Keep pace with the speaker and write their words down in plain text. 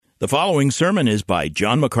The following sermon is by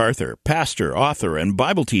John MacArthur, pastor, author, and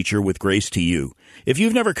Bible teacher with Grace to You. If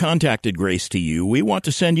you've never contacted Grace to You, we want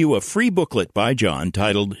to send you a free booklet by John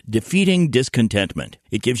titled Defeating Discontentment.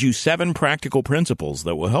 It gives you 7 practical principles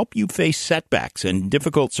that will help you face setbacks and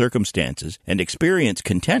difficult circumstances and experience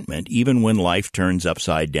contentment even when life turns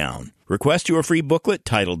upside down. Request your free booklet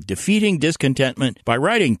titled Defeating Discontentment by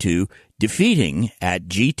writing to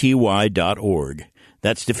defeating@gty.org.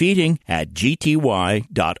 That's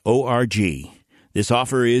defeating@gty.org. This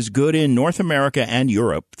offer is good in North America and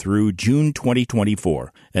Europe through June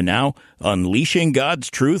 2024. And now, unleashing God's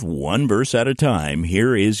truth one verse at a time,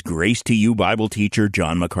 here is Grace to You Bible teacher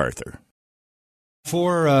John MacArthur.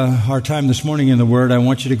 For our time this morning in the Word, I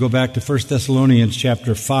want you to go back to 1 Thessalonians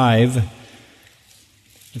chapter 5.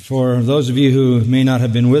 For those of you who may not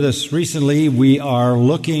have been with us recently, we are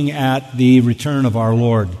looking at the return of our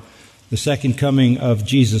Lord, the second coming of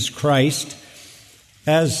Jesus Christ,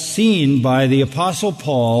 as seen by the Apostle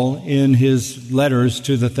Paul in his letters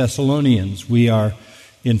to the Thessalonians. We are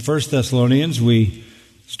in 1 Thessalonians. We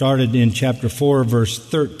started in chapter 4, verse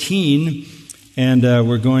 13, and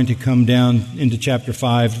we're going to come down into chapter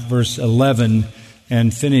 5, verse 11,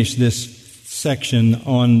 and finish this section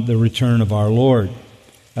on the return of our Lord.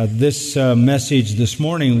 This message this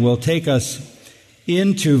morning will take us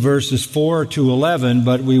into verses 4 to 11,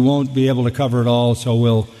 but we won't be able to cover it all, so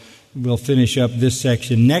we'll finish up this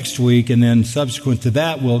section next week, and then subsequent to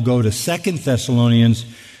that, we'll go to 2 Thessalonians,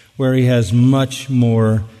 where he has much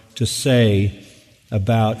more to say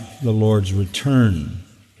about the Lord's return.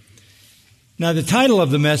 Now, the title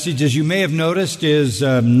of the message, as you may have noticed, is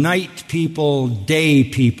Night People, Day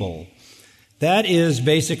People. That is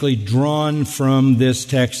basically drawn from this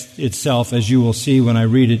text itself, as you will see when I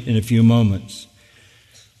read it in a few moments.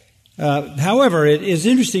 However, it is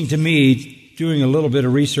interesting to me, doing a little bit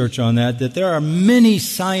of research on that there are many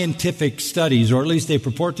scientific studies, or at least they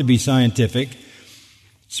purport to be scientific,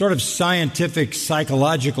 sort of scientific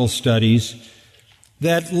psychological studies,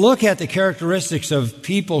 that look at the characteristics of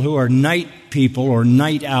people who are night people or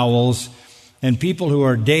night owls and people who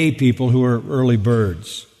are day people who are early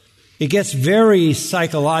birds. It gets very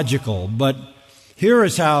psychological, but here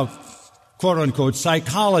is how, quote-unquote,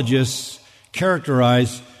 psychologists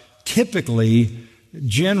characterize typically,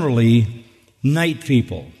 generally, night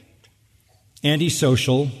people.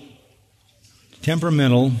 Antisocial,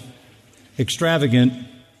 temperamental, extravagant,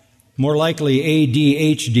 more likely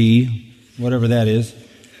ADHD, whatever that is,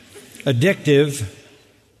 addictive,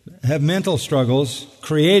 have mental struggles,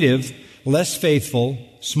 creative, less faithful,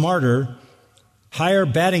 smarter, higher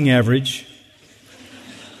batting average,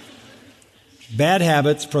 bad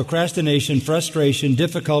habits, procrastination, frustration,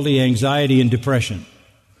 difficulty, anxiety, and depression.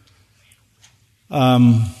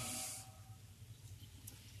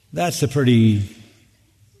 That's a pretty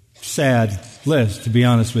sad list, to be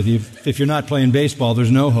honest with you. If you're not playing baseball,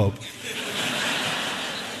 there's no hope.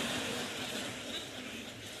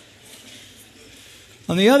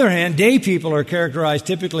 On the other hand, day people are characterized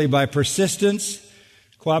typically by persistence,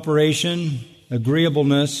 cooperation,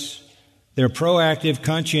 agreeableness. They're proactive,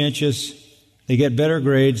 conscientious, they get better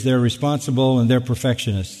grades, they're responsible, and they're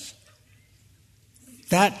perfectionists.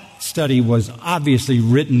 That study was obviously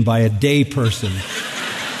written by a day person.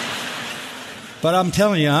 But I'm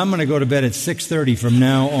telling you, I'm going to go to bed at 6:30 from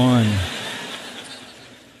now on.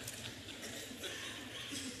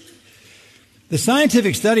 The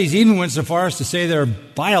scientific studies even went so far as to say there are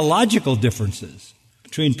biological differences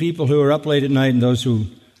between people who are up late at night and those who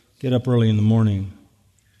get up early in the morning.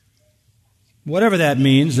 Whatever that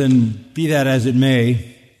means, and be that as it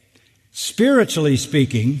may, spiritually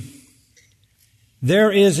speaking,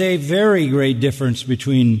 there is a very great difference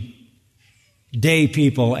between day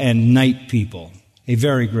people and night people. A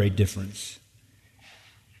very great difference.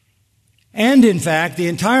 And in fact, the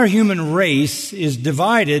entire human race is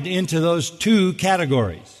divided into those two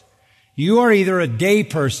categories. You are either a day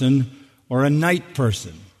person or a night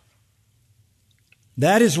person.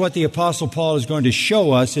 That is what the Apostle Paul is going to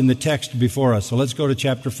show us in the text before us. So let's go to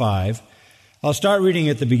chapter 5. I'll start reading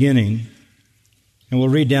at the beginning, and we'll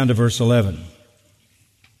read down to verse 11.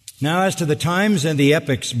 Now as to the times and the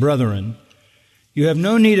epochs, brethren, you have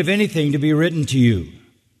no need of anything to be written to you.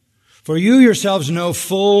 For you yourselves know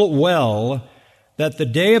full well that the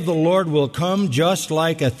day of the Lord will come just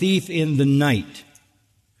like a thief in the night.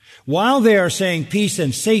 While they are saying peace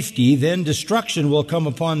and safety, then destruction will come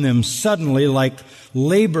upon them suddenly like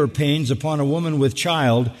labor pains upon a woman with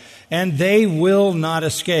child, and they will not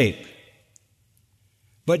escape.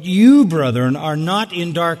 But you, brethren, are not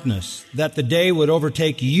in darkness, that the day would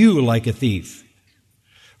overtake you like a thief.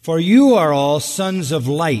 For you are all sons of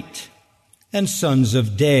light and sons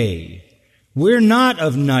of day. We're not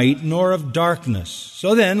of night nor of darkness.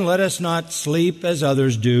 So then, let us not sleep as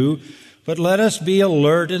others do, but let us be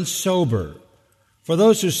alert and sober. For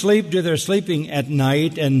those who sleep do their sleeping at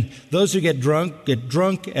night, and those who get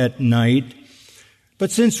drunk at night.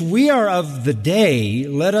 But since we are of the day,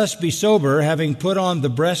 let us be sober, having put on the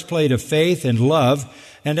breastplate of faith and love,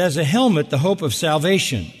 and as a helmet the hope of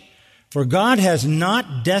salvation. For God has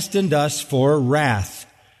not destined us for wrath,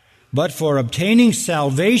 but for obtaining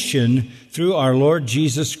salvation through our Lord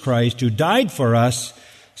Jesus Christ, who died for us,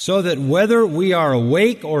 so that whether we are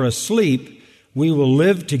awake or asleep, we will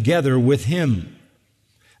live together with Him.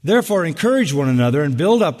 Therefore, encourage one another and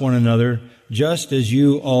build up one another, just as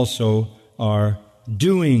you also are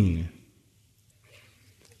doing.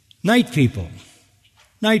 Night people.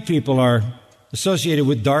 Night people are associated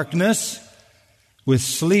with darkness, with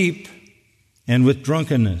sleep, and with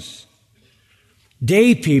drunkenness.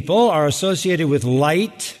 Day people are associated with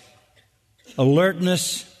light,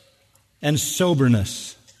 alertness, and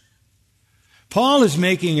soberness. Paul is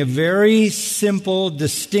making a very simple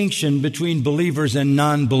distinction between believers and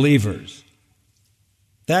non-believers.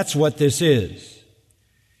 That's what this is.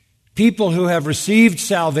 People who have received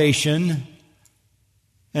salvation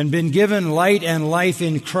and been given light and life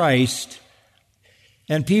in Christ,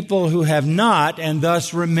 and people who have not and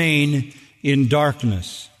thus remain in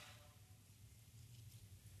darkness.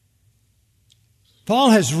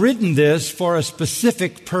 Paul has written this for a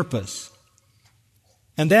specific purpose,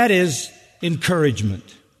 and that is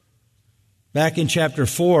encouragement. Back in chapter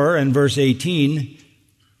 4 and verse 18,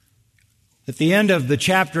 at the end of the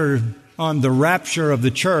chapter on the rapture of the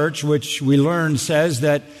church, which we learned says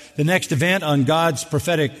that the next event on God's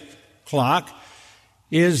prophetic clock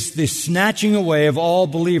is the snatching away of all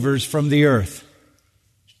believers from the earth.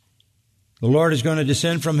 The Lord is going to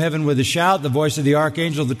descend from heaven with a shout, the voice of the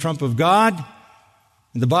archangel, the trump of God.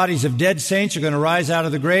 And the bodies of dead saints are going to rise out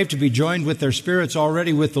of the grave to be joined with their spirits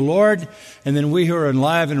already with the Lord. And then we who are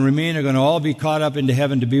alive and remain are going to all be caught up into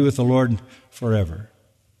heaven to be with the Lord forever.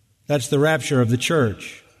 That's the rapture of the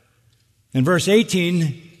church. In verse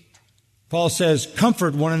 18, Paul says,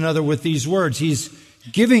 comfort one another with these words. He's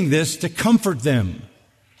giving this to comfort them.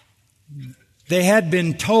 They had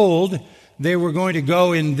been told they were going to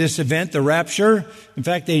go in this event, the rapture. In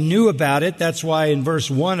fact, they knew about it. That's why in verse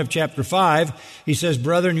 1 of chapter 5, he says,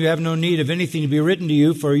 brethren, you have no need of anything to be written to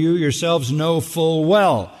you, for you yourselves know full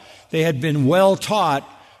well. They had been well taught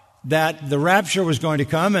that the rapture was going to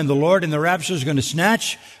come, and the Lord in the rapture is going to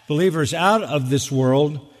snatch believers out of this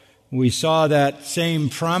world. We saw that same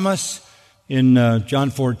promise in John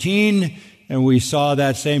 14, and we saw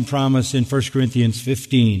that same promise in 1 Corinthians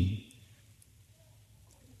 15.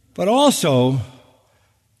 But also,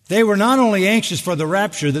 they were not only anxious for the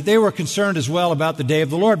rapture, that they were concerned as well about the day of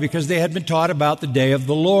the Lord, because they had been taught about the day of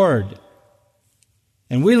the Lord.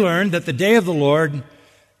 And we learned that the day of the Lord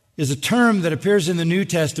is a term that appears in the New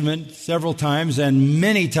Testament several times and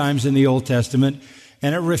many times in the Old Testament,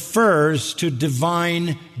 and it refers to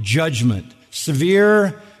divine judgment,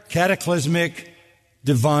 severe, cataclysmic,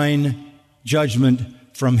 divine judgment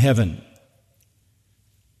from heaven.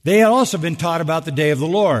 They had also been taught about the day of the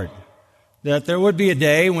Lord, that there would be a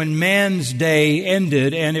day when man's day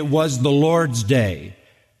ended and it was the Lord's day.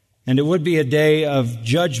 And it would be a day of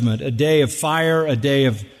judgment, a day of fire, a day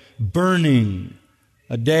of burning,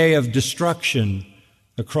 a day of destruction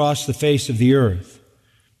across the face of the earth.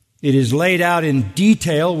 It is laid out in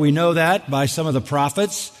detail, we know that, by some of the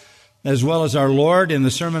prophets, as well as our Lord in the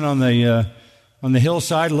sermon on the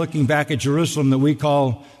hillside looking back at Jerusalem that we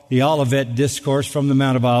call the Olivet Discourse from the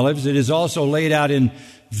Mount of Olives. It is also laid out in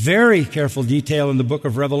very careful detail in the book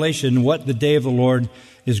of Revelation what the day of the Lord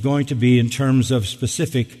is going to be in terms of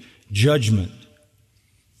specific judgment.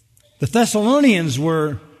 The Thessalonians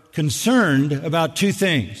were concerned about two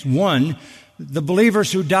things. One, the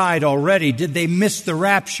believers who died already, did they miss the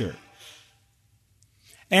rapture?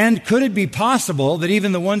 And could it be possible that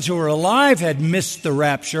even the ones who were alive had missed the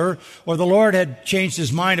rapture, or the Lord had changed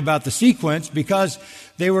His mind about the sequence because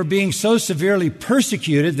they were being so severely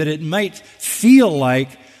persecuted that it might feel like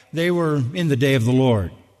they were in the day of the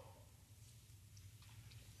Lord?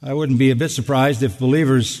 I wouldn't be a bit surprised if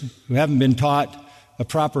believers who haven't been taught a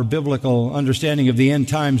proper biblical understanding of the end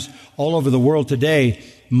times all over the world today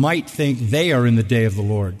might think they are in the day of the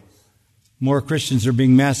Lord. More Christians are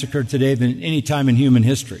being massacred today than any time in human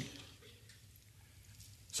history.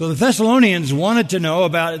 So the Thessalonians wanted to know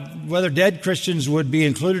about whether dead Christians would be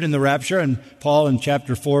included in the rapture, and Paul in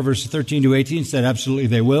chapter 4, verses 13 to 18 said absolutely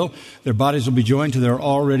they will. Their bodies will be joined to their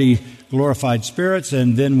already glorified spirits,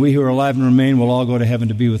 and then we who are alive and remain will all go to heaven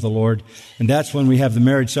to be with the Lord. And that's when we have the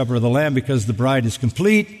marriage supper of the Lamb, because the bride is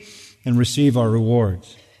complete and receive our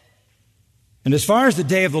rewards. And as far as the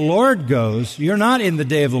day of the Lord goes, you're not in the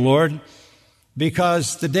day of the Lord,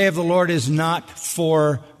 because the day of the Lord is not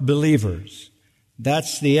for believers.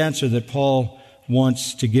 That's the answer that Paul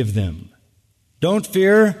wants to give them. Don't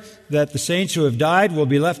fear that the saints who have died will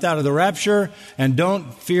be left out of the rapture, and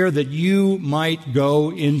don't fear that you might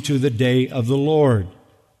go into the day of the Lord.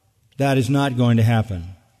 That is not going to happen.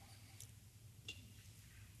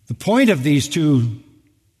 The point of these two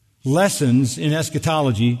lessons in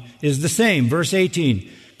eschatology is the same. Verse 18,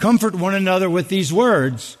 comfort one another with these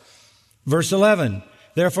words. Verse 11,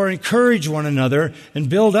 therefore encourage one another and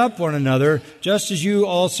build up one another, just as you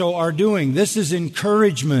also are doing. This is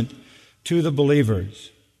encouragement to the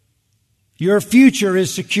believers. Your future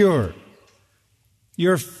is secure.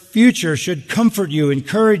 Your future should comfort you,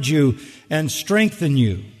 encourage you, and strengthen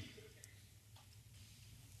you.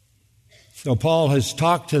 So Paul has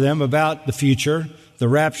talked to them about the future, the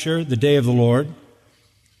rapture, the day of the Lord.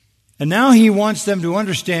 And now he wants them to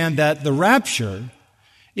understand that the rapture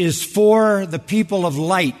is for the people of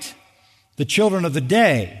light, the children of the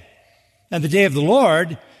day. And the day of the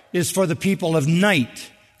Lord is for the people of night,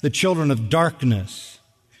 the children of darkness.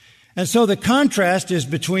 And so the contrast is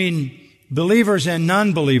between believers and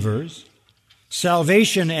non-believers,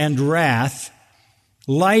 salvation and wrath,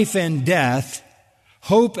 life and death,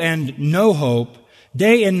 hope and no hope,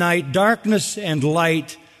 day and night, darkness and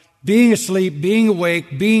light, being asleep, being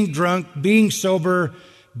awake, being drunk, being sober,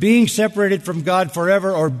 being separated from God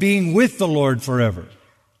forever, or being with the Lord forever.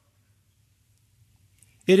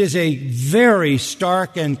 It is a very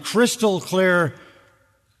stark and crystal clear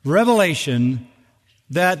revelation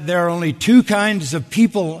that there are only two kinds of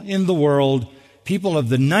people in the world, people of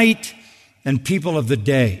the night and people of the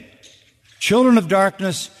day, children of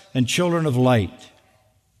darkness and children of light.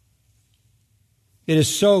 It is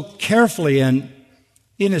so carefully and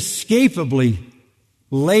inescapably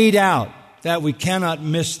laid out that we cannot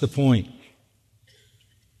miss the point.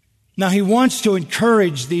 Now, he wants to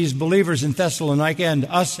encourage these believers in Thessalonica and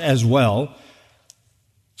us as well.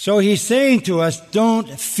 So he's saying to us, don't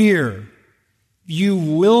fear. You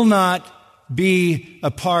will not be a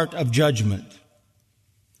part of judgment.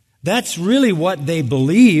 That's really what they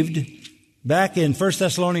believed. Back in 1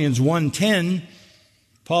 Thessalonians 1:10,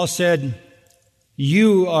 Paul said,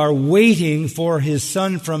 you are waiting for his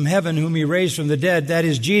Son from heaven, whom he raised from the dead, that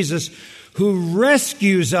is Jesus, who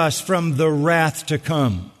rescues us from the wrath to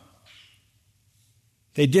come.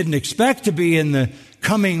 They didn't expect to be in the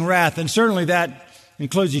coming wrath, and certainly that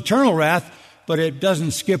includes eternal wrath, but it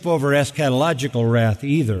doesn't skip over eschatological wrath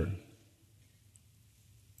either.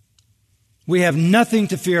 We have nothing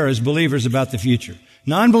to fear as believers about the future.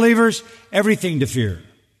 Non-believers, everything to fear.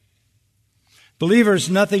 Believers,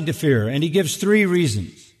 nothing to fear. And he gives three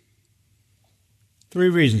reasons. Three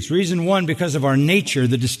reasons. Reason one, because of our nature,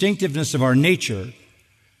 the distinctiveness of our nature.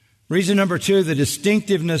 Reason number two, the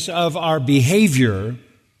distinctiveness of our behavior.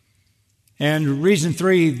 And reason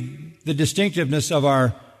three, the distinctiveness of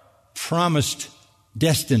our promised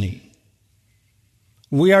destiny.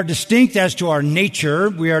 We are distinct as to our nature,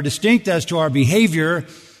 we are distinct as to our behavior,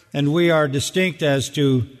 and we are distinct as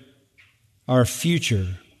to our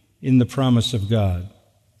future in the promise of God.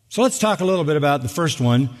 So let's talk a little bit about the first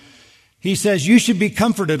one. He says, you should be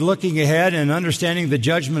comforted looking ahead and understanding the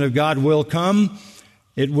judgment of God will come.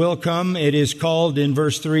 It will come. It is called in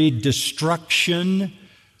verse 3, destruction.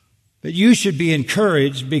 But you should be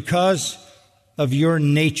encouraged because of your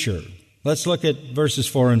nature. Let's look at verses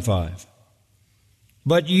 4 and 5.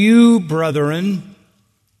 But you, brethren,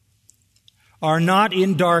 are not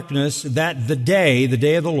in darkness, that the day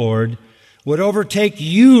of the Lord, would overtake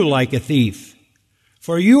you like a thief.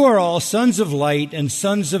 For you are all sons of light and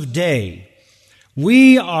sons of day.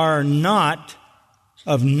 We are not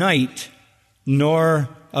of night nor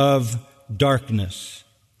of darkness.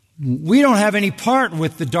 We don't have any part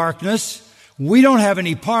with the darkness. We don't have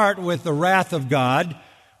any part with the wrath of God.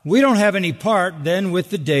 We don't have any part then with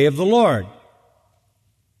the day of the Lord.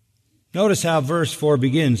 Notice how verse 4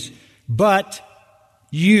 begins. But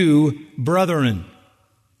you, brethren.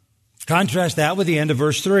 Contrast that with the end of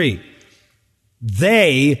verse 3.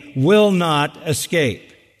 They will not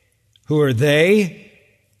escape. Who are they?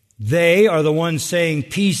 They are the ones saying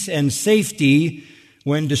peace and safety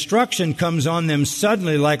when destruction comes on them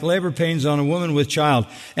suddenly like labor pains on a woman with child.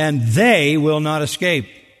 And they will not escape.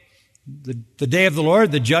 The day of the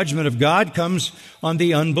Lord, the judgment of God, comes on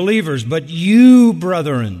the unbelievers. But you,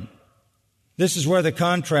 brethren, this is where the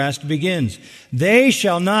contrast begins. They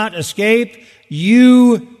shall not escape,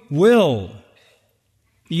 you will.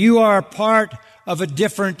 You are part of a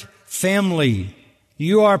different family.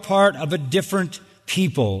 You are part of a different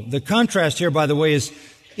people. The contrast here, by the way, is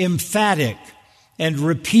emphatic and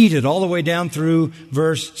repeated all the way down through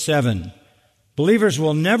verse 7. Believers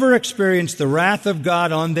will never experience the wrath of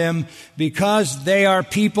God on them because they are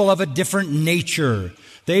people of a different nature.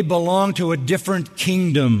 They belong to a different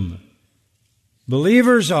kingdom.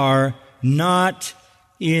 Believers are not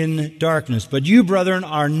in darkness. But you, brethren,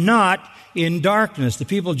 are not in darkness. The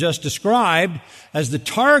people just described as the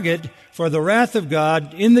target for the wrath of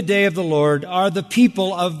God in the day of the Lord are the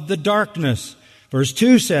people of the darkness. Verse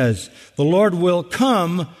 2 says, the Lord will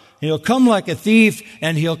come, He'll come like a thief,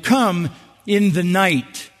 and He'll come in the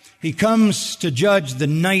night. He comes to judge the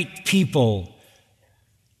night people.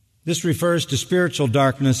 This refers to spiritual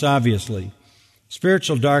darkness, obviously.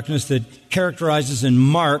 Spiritual darkness that characterizes and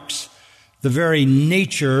marks the very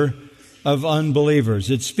nature of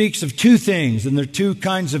unbelievers. It speaks of two things, and there are two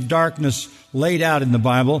kinds of darkness laid out in the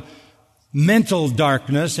Bible: mental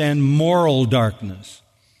darkness and moral darkness.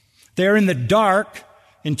 They're in the dark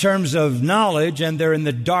in terms of knowledge, and they're in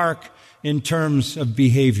the dark in terms of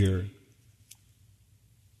behavior.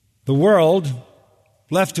 The world,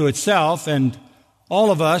 left to itself, and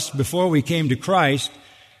all of us before we came to Christ,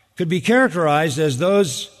 could be characterized as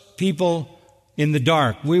those people in the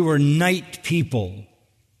dark. We were night people.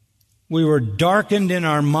 We were darkened in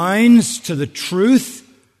our minds to the truth,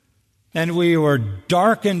 and we were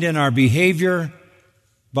darkened in our behavior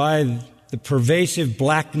by the pervasive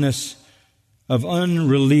blackness of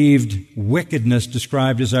unrelieved wickedness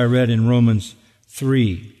described as I read in Romans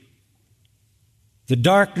 3. The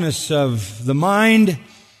darkness of the mind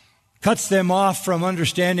cuts them off from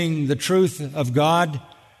understanding the truth of God.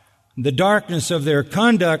 The darkness of their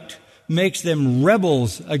conduct makes them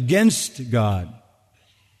rebels against God.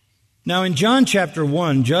 Now in John chapter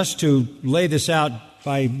 1, just to lay this out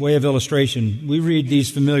by way of illustration, we read these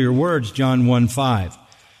familiar words, John 1:5.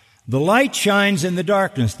 The light shines in the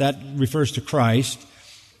darkness. That refers to Christ.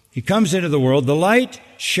 He comes into the world. The light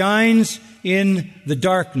shines in the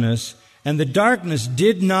darkness, and the darkness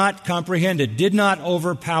did not comprehend it, did not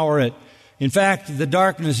overpower it. In fact, the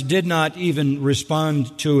darkness did not even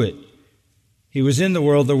respond to it. He was in the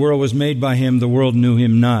world was made by Him, the world knew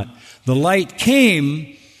Him not. The light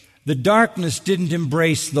came, the darkness didn't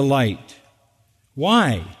embrace the light.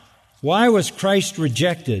 Why? Why was Christ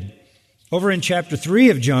rejected? Over in chapter 3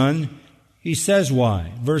 of John, he says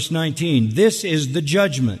why. Verse 19, this is the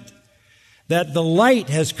judgment, that the light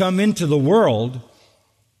has come into the world,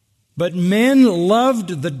 but men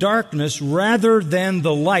loved the darkness rather than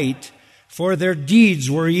the light, for their deeds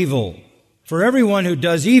were evil. For everyone who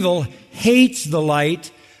does evil hates the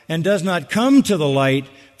light and does not come to the light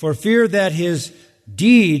for fear that his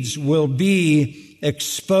deeds will be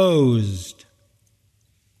exposed.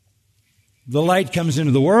 The light comes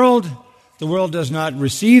into the world. The world does not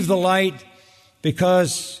receive the light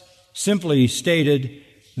because, simply stated,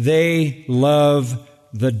 they love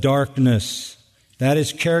the darkness. That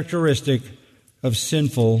is characteristic of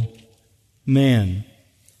sinful man.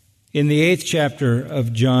 In the 8th chapter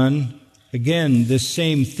of John, again, this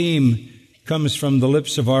same theme comes from the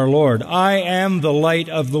lips of our Lord. I am the light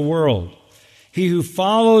of the world. He who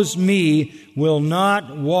follows me will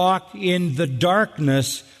not walk in the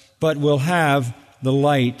darkness, but will have the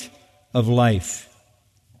light of life.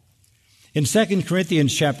 In 2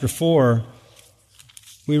 Corinthians chapter 4,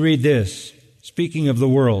 we read this, speaking of the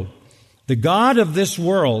world. The God of this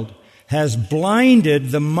world has blinded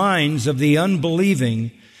the minds of the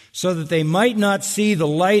unbelieving so that they might not see the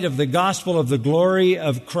light of the gospel of the glory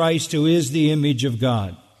of Christ, who is the image of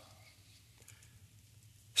God.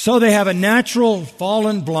 So they have a natural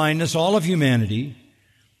fallen blindness, all of humanity.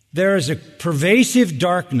 There is a pervasive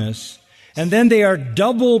darkness, and then they are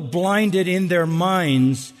double blinded in their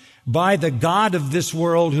minds by the God of this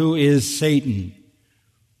world, who is Satan.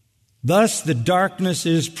 Thus, the darkness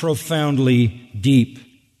is profoundly deep.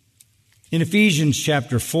 In Ephesians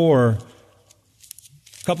chapter 4,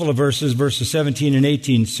 a couple of verses 17 and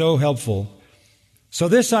 18, so helpful. So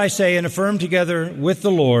this I say and affirm together with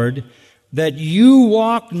the Lord, that you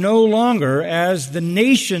walk no longer as the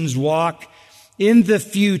nations walk in the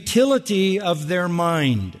futility of their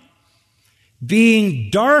mind, being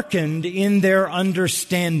darkened in their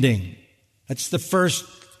understanding. That's the first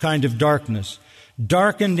kind of darkness.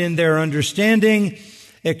 Darkened in their understanding,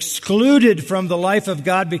 excluded from the life of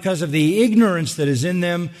God because of the ignorance that is in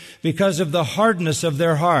them, because of the hardness of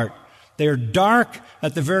their heart. They are dark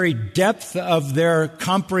at the very depth of their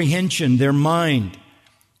comprehension, their mind.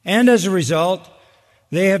 And as a result,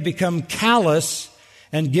 they have become callous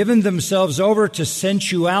and given themselves over to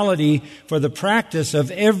sensuality for the practice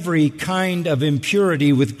of every kind of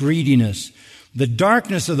impurity with greediness. The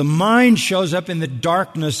darkness of the mind shows up in the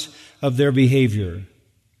darkness of their behavior.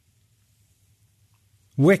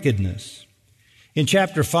 Wickedness. In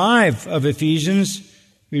chapter 5 of Ephesians,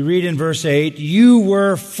 we read in verse 8, "You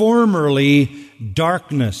were formerly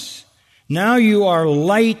darkness. Now you are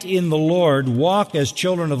light in the Lord. Walk as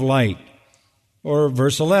children of light." Or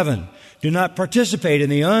verse 11, "Do not participate in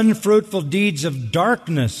the unfruitful deeds of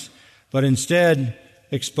darkness, but instead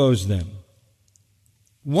expose them."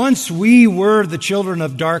 Once we were the children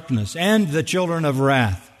of darkness and the children of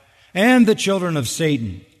wrath and the children of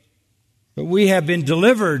Satan. But we have been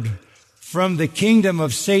delivered from the kingdom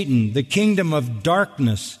of Satan, the kingdom of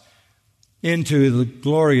darkness, into the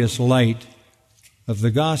glorious light of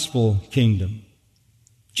the gospel kingdom.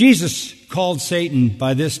 Jesus called Satan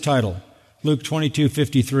by this title, Luke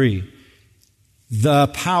 22:53, the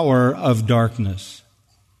power of darkness.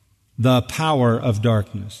 The power of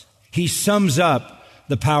darkness. He sums up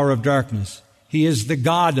the power of darkness. He is the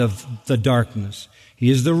God of the darkness. He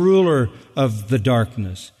is the ruler of the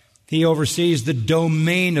darkness. He oversees the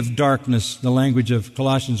domain of darkness, the language of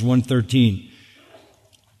Colossians 1:13.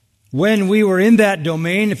 When we were in that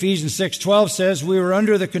domain, Ephesians 6:12 says, we were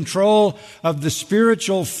under the control of the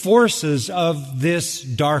spiritual forces of this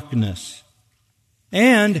darkness.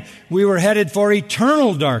 And we were headed for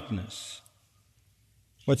eternal darkness.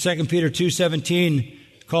 What 2 Peter 2:17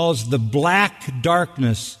 calls the black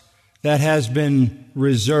darkness that has been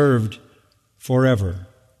reserved forever.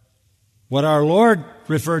 What our Lord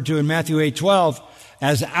referred to in Matthew 8:12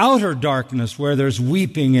 as outer darkness, where there's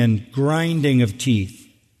weeping and grinding of teeth.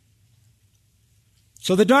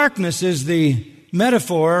 So the darkness is the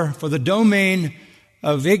metaphor for the domain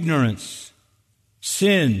of ignorance,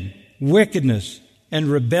 sin, wickedness, and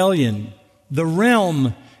rebellion, the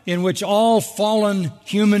realm in which all fallen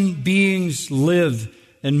human beings live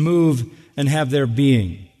and move and have their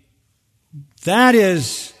being. That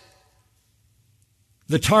is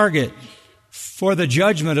the target for the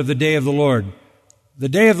judgment of the day of the Lord. The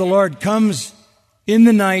day of the Lord comes in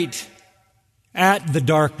the night at the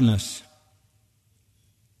darkness.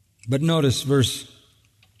 But notice verse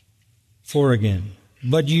 4 again.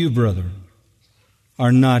 "But you, brethren,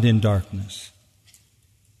 are not in darkness,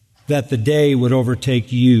 that the day would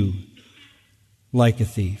overtake you like a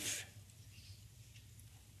thief.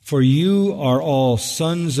 For you are all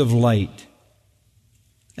sons of light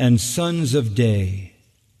and sons of day.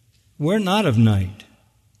 We're not of night,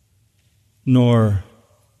 nor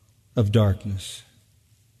of darkness."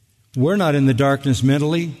 We're not in the darkness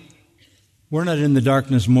mentally. We're not in the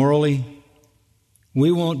darkness morally.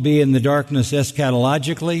 We won't be in the darkness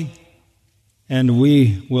eschatologically, and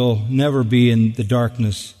we will never be in the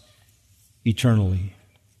darkness eternally.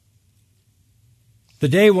 The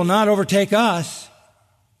day will not overtake us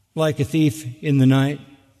like a thief in the night.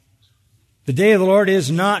 The day of the Lord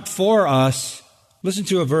is not for us. Listen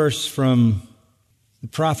to a verse from the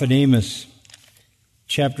prophet Amos,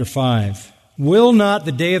 chapter 5. "Will not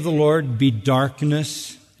the day of the Lord be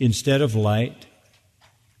darkness instead of light,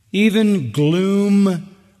 even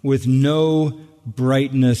gloom with no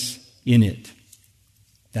brightness in it?"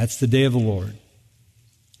 That's the day of the Lord.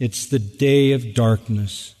 It's the day of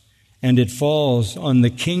darkness, and it falls on the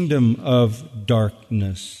kingdom of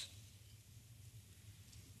darkness.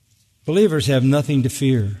 Believers have nothing to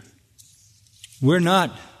fear. We're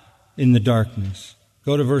not in the darkness.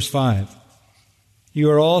 Go to verse 5. "You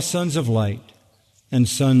are all sons of light and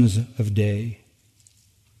sons of day."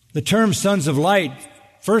 The term sons of light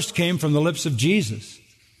first came from the lips of Jesus.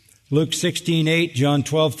 Luke 16:8, John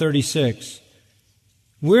 12:36.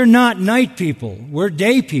 We're not night people. We're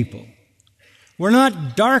day people. We're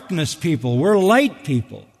not darkness people. We're light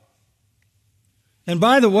people. And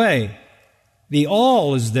by the way, the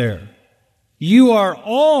all is there. You are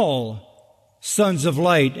all sons of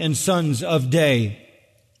light and sons of day.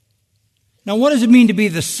 Now, what does it mean to be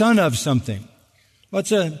the son of something? Well,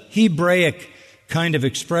 it's a Hebraic kind of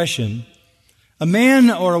expression. A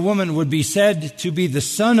man or a woman would be said to be the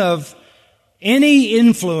son of any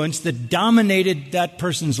influence that dominated that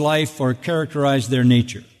person's life or characterized their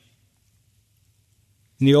nature.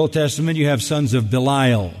 In the Old Testament, you have sons of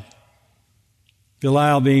Belial.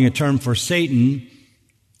 Belial being a term for Satan.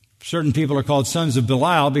 Certain people are called sons of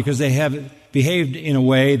Belial because they have behaved in a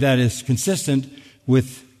way that is consistent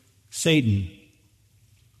with Satan.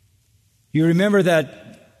 You remember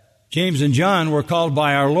that James and John were called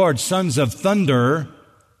by our Lord sons of thunder.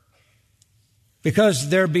 because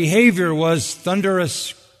their behavior was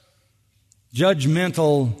thunderous,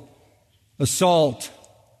 judgmental assault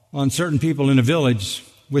on certain people in a village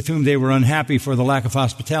with whom they were unhappy for the lack of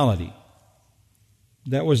hospitality.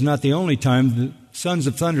 That was not the only time. The Sons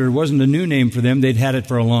of Thunder wasn't a new name for them. They'd had it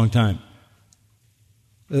for a long time.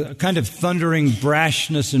 A kind of thundering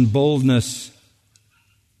brashness and boldness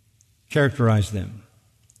characterized them.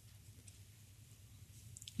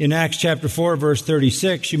 In Acts chapter 4, verse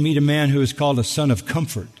 36, you meet a man who is called a son of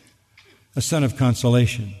comfort, a son of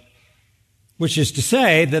consolation, which is to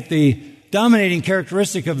say that the dominating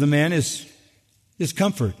characteristic of the man is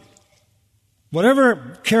comfort.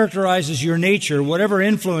 Whatever characterizes your nature, whatever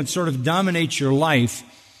influence sort of dominates your life,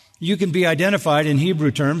 you can be identified in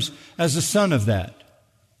Hebrew terms as a son of that.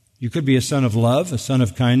 You could be a son of love, a son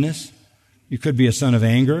of kindness. You could be a son of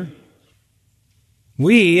anger.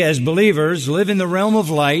 We, as believers, live in the realm of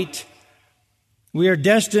light. We are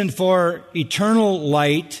destined for eternal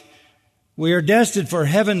light. We are destined for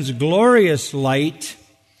heaven's glorious light.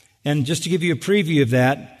 And just to give you a preview of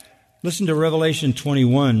that, listen to Revelation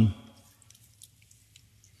 21.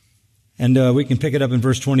 And we can pick it up in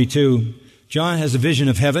verse 22. John has a vision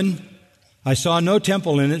of heaven. I saw no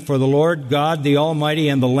temple in it, for the Lord God, the Almighty,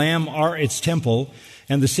 and the Lamb are its temple.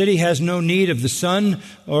 And the city has no need of the sun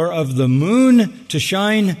or of the moon to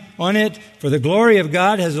shine on it, for the glory of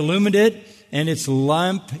God has illumined it, and its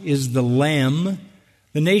lamp is the Lamb.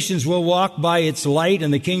 The nations will walk by its light,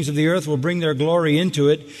 and the kings of the earth will bring their glory into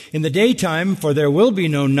it. In the daytime, for there will be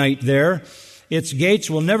no night there, its gates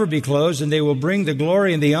will never be closed, and they will bring the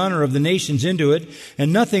glory and the honor of the nations into it.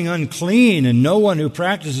 And nothing unclean and no one who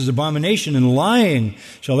practices abomination and lying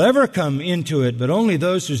shall ever come into it, but only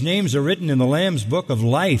those whose names are written in the Lamb's book of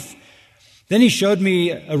life. Then he showed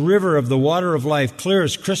me a river of the water of life, clear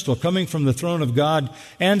as crystal, coming from the throne of God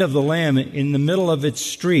and of the Lamb in the middle of its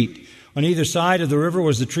street. On either side of the river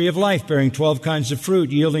was the tree of life, bearing 12 kinds of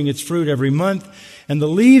fruit, yielding its fruit every month. And the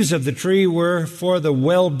leaves of the tree were for the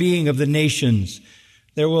well-being of the nations.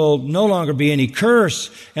 There will no longer be any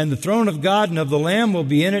curse, and the throne of God and of the Lamb will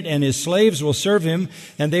be in it, and his slaves will serve him,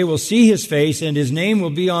 and they will see his face, and his name will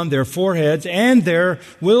be on their foreheads, and there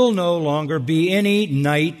will no longer be any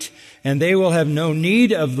night, and they will have no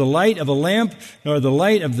need of the light of a lamp, nor the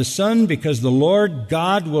light of the sun, because the Lord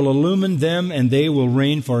God will illumine them, and they will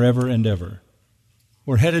reign forever and ever.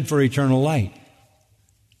 We're headed for eternal light.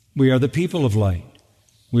 We are the people of light.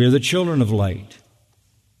 We are the children of light.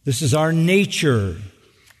 This is our nature.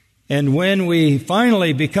 And when we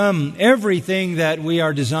finally become everything that we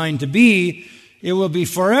are designed to be, it will be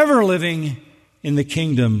forever living in the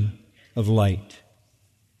kingdom of light.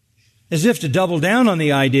 As if to double down on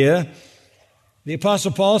the idea, the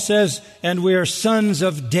Apostle Paul says, and we are sons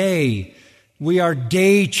of day. We are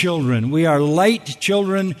day children. We are light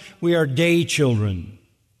children. We are day children.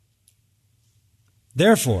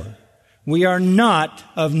 Therefore, we are not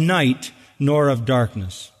of night nor of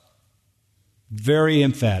darkness. Very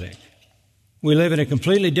emphatic. We live in a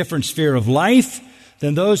completely different sphere of life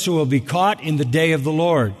than those who will be caught in the day of the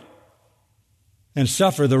Lord and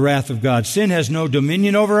suffer the wrath of God. Sin has no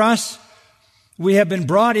dominion over us. We have been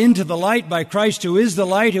brought into the light by Christ, who is the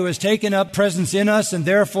light, who has taken up presence in us, and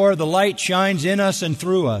therefore the light shines in us and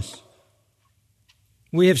through us.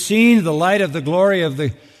 We have seen the light of the glory of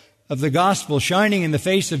the gospel shining in the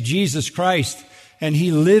face of Jesus Christ, and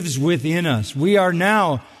he lives within us. We are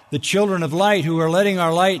now the children of light who are letting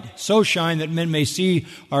our light so shine that men may see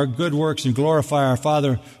our good works and glorify our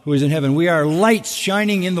Father who is in heaven. We are lights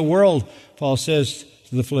shining in the world, Paul says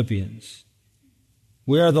to the Philippians.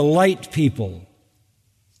 We are the light people.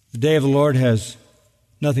 The day of the Lord has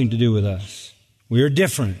nothing to do with us. We are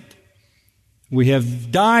different. We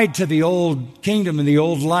have died to the old kingdom and the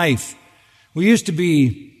old life. We used to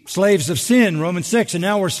be slaves of sin, Romans 6, and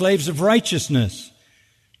now we're slaves of righteousness.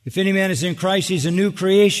 If any man is in Christ, he's a new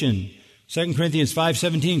creation. 2 Corinthians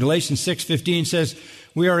 5:17, Galatians 6:15 says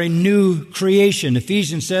we are a new creation.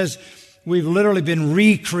 Ephesians says we've literally been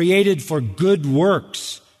recreated for good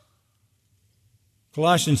works.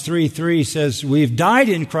 Colossians 3:3 says we've died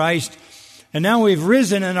in Christ, and now we've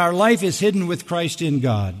risen, and our life is hidden with Christ in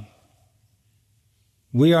God.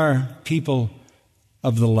 We are people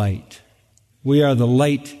of the light. We are the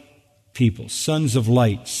light people, sons of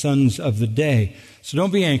light, sons of the day. So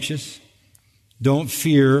don't be anxious. Don't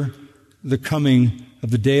fear the coming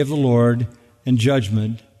of the day of the Lord and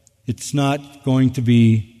judgment. It's not going to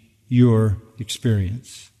be your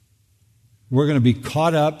experience. We're going to be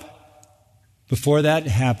caught up before that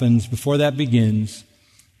happens, before that begins,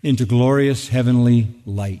 into glorious heavenly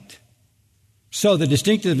light. So the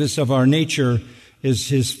distinctiveness of our nature is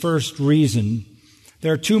his first reason.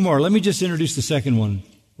 There are two more. Let me just introduce the second one.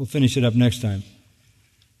 We'll finish it up next time.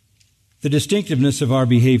 The distinctiveness of our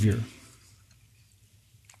behavior.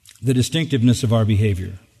 The distinctiveness of our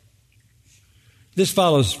behavior. This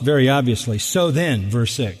follows very obviously. So then,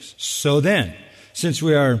 verse 6. So then, since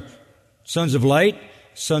we are sons of light,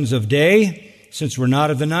 sons of day, since we're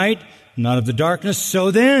not of the night, not of the darkness,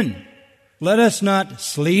 so then, let us not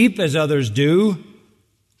sleep as others do,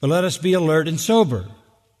 but let us be alert and sober.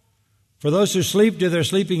 For those who sleep do their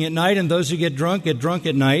sleeping at night, and those who get drunk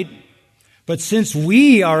at night. But since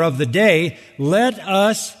we are of the day, let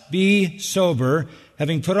us be sober,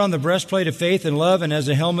 having put on the breastplate of faith and love, and as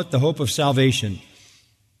a helmet the hope of salvation.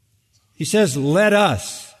 He says, let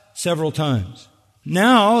us, several times.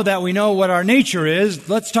 Now that we know what our nature is,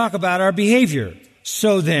 let's talk about our behavior.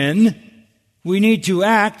 So then, we need to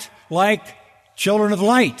act like children of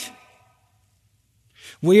light.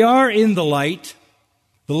 We are in the light.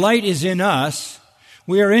 The light is in us.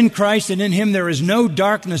 We are in Christ, and in Him there is no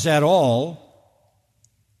darkness at all.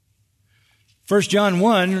 1 John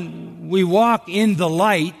 1, we walk in the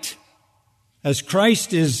light as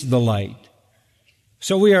Christ is the light.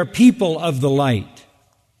 So we are people of the light.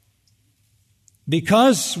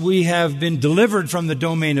 Because we have been delivered from the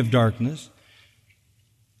domain of darkness,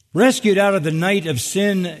 rescued out of the night of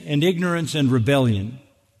sin and ignorance and rebellion,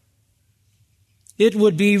 it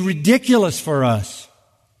would be ridiculous for us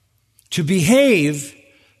to behave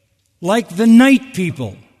like the night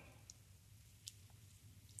people.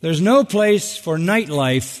 There's no place for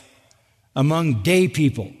nightlife among day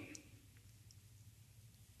people.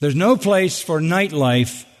 There's no place for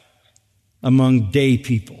nightlife among day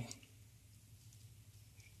people.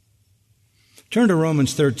 Turn to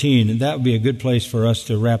Romans 13, and that would be a good place for us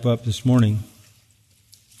to wrap up this morning.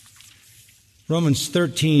 Romans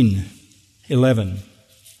 13:11.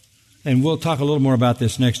 And we'll talk a little more about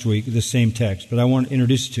this next week, this same text, but I want to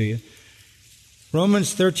introduce it to you.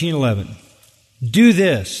 Romans 13:11. Do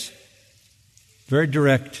this. Very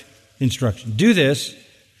direct instruction. Do this,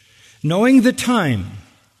 knowing the time,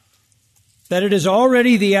 that it is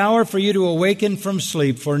already the hour for you to awaken from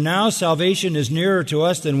sleep, for now salvation is nearer to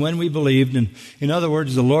us than when we believed. And in other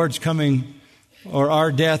words, the Lord's coming, or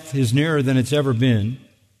our death, is nearer than it's ever been.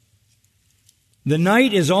 The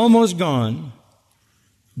night is almost gone.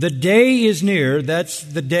 The day is near. That's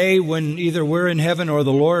the day when either we're in heaven or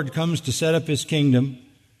the Lord comes to set up His kingdom.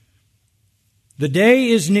 The day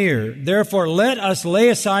is near. Therefore, let us lay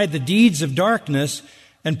aside the deeds of darkness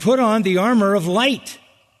and put on the armor of light.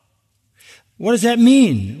 What does that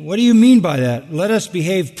mean? What do you mean by that? Let us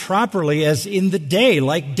behave properly as in the day,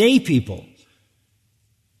 like day people.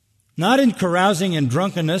 Not in carousing and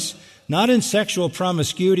drunkenness, not in sexual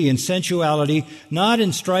promiscuity and sensuality, not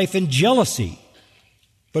in strife and jealousy,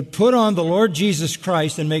 but put on the Lord Jesus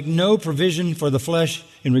Christ and make no provision for the flesh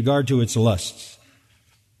in regard to its lusts.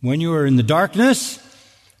 When you were in the darkness,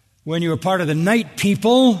 when you were part of the night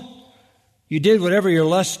people, you did whatever your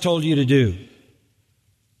lust told you to do.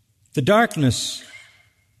 The darkness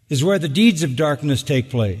is where the deeds of darkness take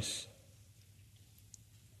place.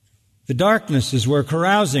 The darkness is where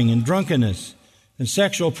carousing and drunkenness and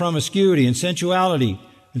sexual promiscuity and sensuality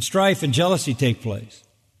and strife and jealousy take place.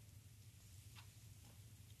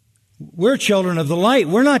 We're children of the light.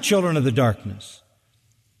 We're not children of the darkness.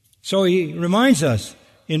 So he reminds us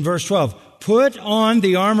in verse 12, put on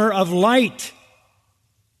the armor of light.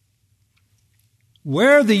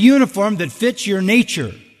 Wear the uniform that fits your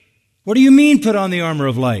nature. What do you mean, put on the armor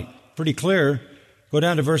of light? Pretty clear. Go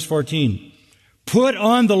down to verse 14. Put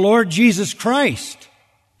on the Lord Jesus Christ.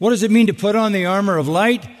 What does it mean to put on the armor of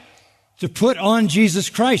light? To put on Jesus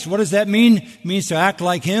Christ. What does that mean? It means to act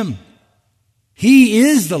like Him. He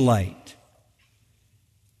is the light.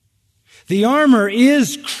 The armor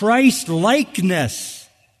is Christ-likeness.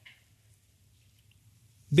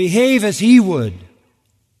 Behave as He would.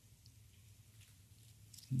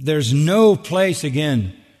 There's no place,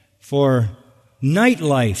 again, for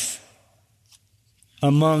nightlife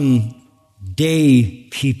among day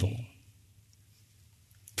people.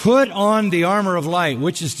 Put on the armor of light,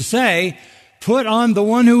 which is to say, put on the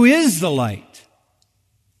one who is the light,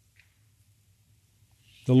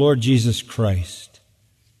 the Lord Jesus Christ.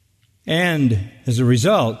 And as a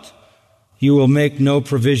result, you will make no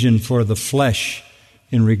provision for the flesh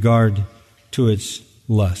in regard to its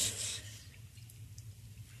lusts.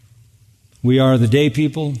 We are the day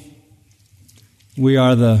people. We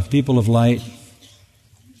are the people of light.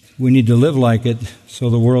 We need to live like it so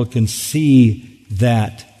the world can see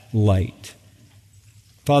that light.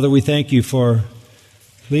 Father, we thank You for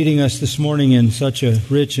leading us this morning in such a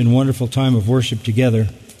rich and wonderful time of worship together.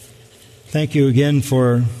 Thank You again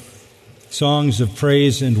for songs of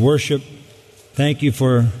praise and worship. Thank you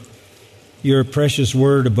for your precious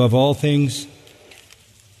word above all things,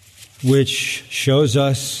 which shows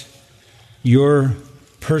us your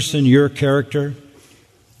person, your character,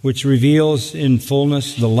 which reveals in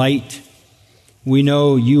fullness the light. We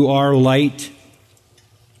know you are light.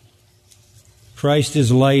 Christ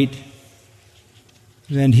is light,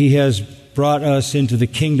 and He has brought us into the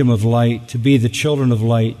kingdom of light, to be the children of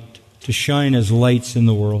light, to shine as lights in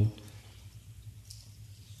the world.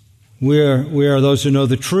 We are those who know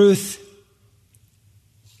the truth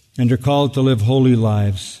and are called to live holy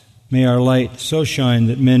lives. May our light so shine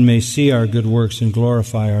that men may see our good works and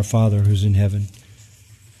glorify our Father who's in heaven.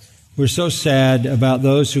 We're so sad about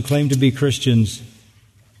those who claim to be Christians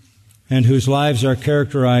and whose lives are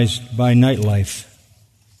characterized by nightlife.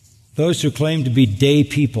 Those who claim to be day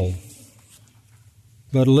people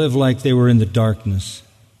but live like they were in the darkness.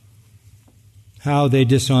 How they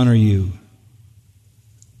dishonor you.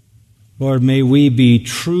 Lord, may we be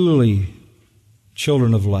truly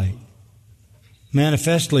children of light,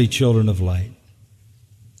 manifestly children of light.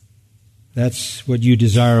 That's what you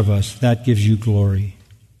desire of us. That gives you glory.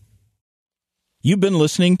 You've been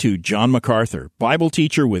listening to John MacArthur, Bible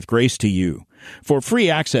teacher with Grace to You. For free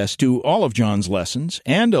access to all of John's lessons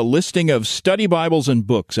and a listing of study Bibles and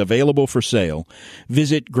books available for sale,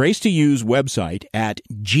 visit Grace to You's website at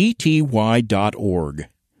gty.org.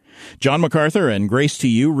 John MacArthur and Grace to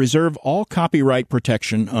You reserve all copyright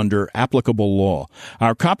protection under applicable law.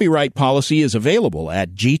 Our copyright policy is available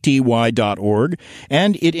at gty.org,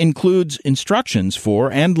 and it includes instructions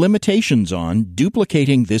for and limitations on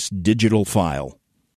duplicating this digital file.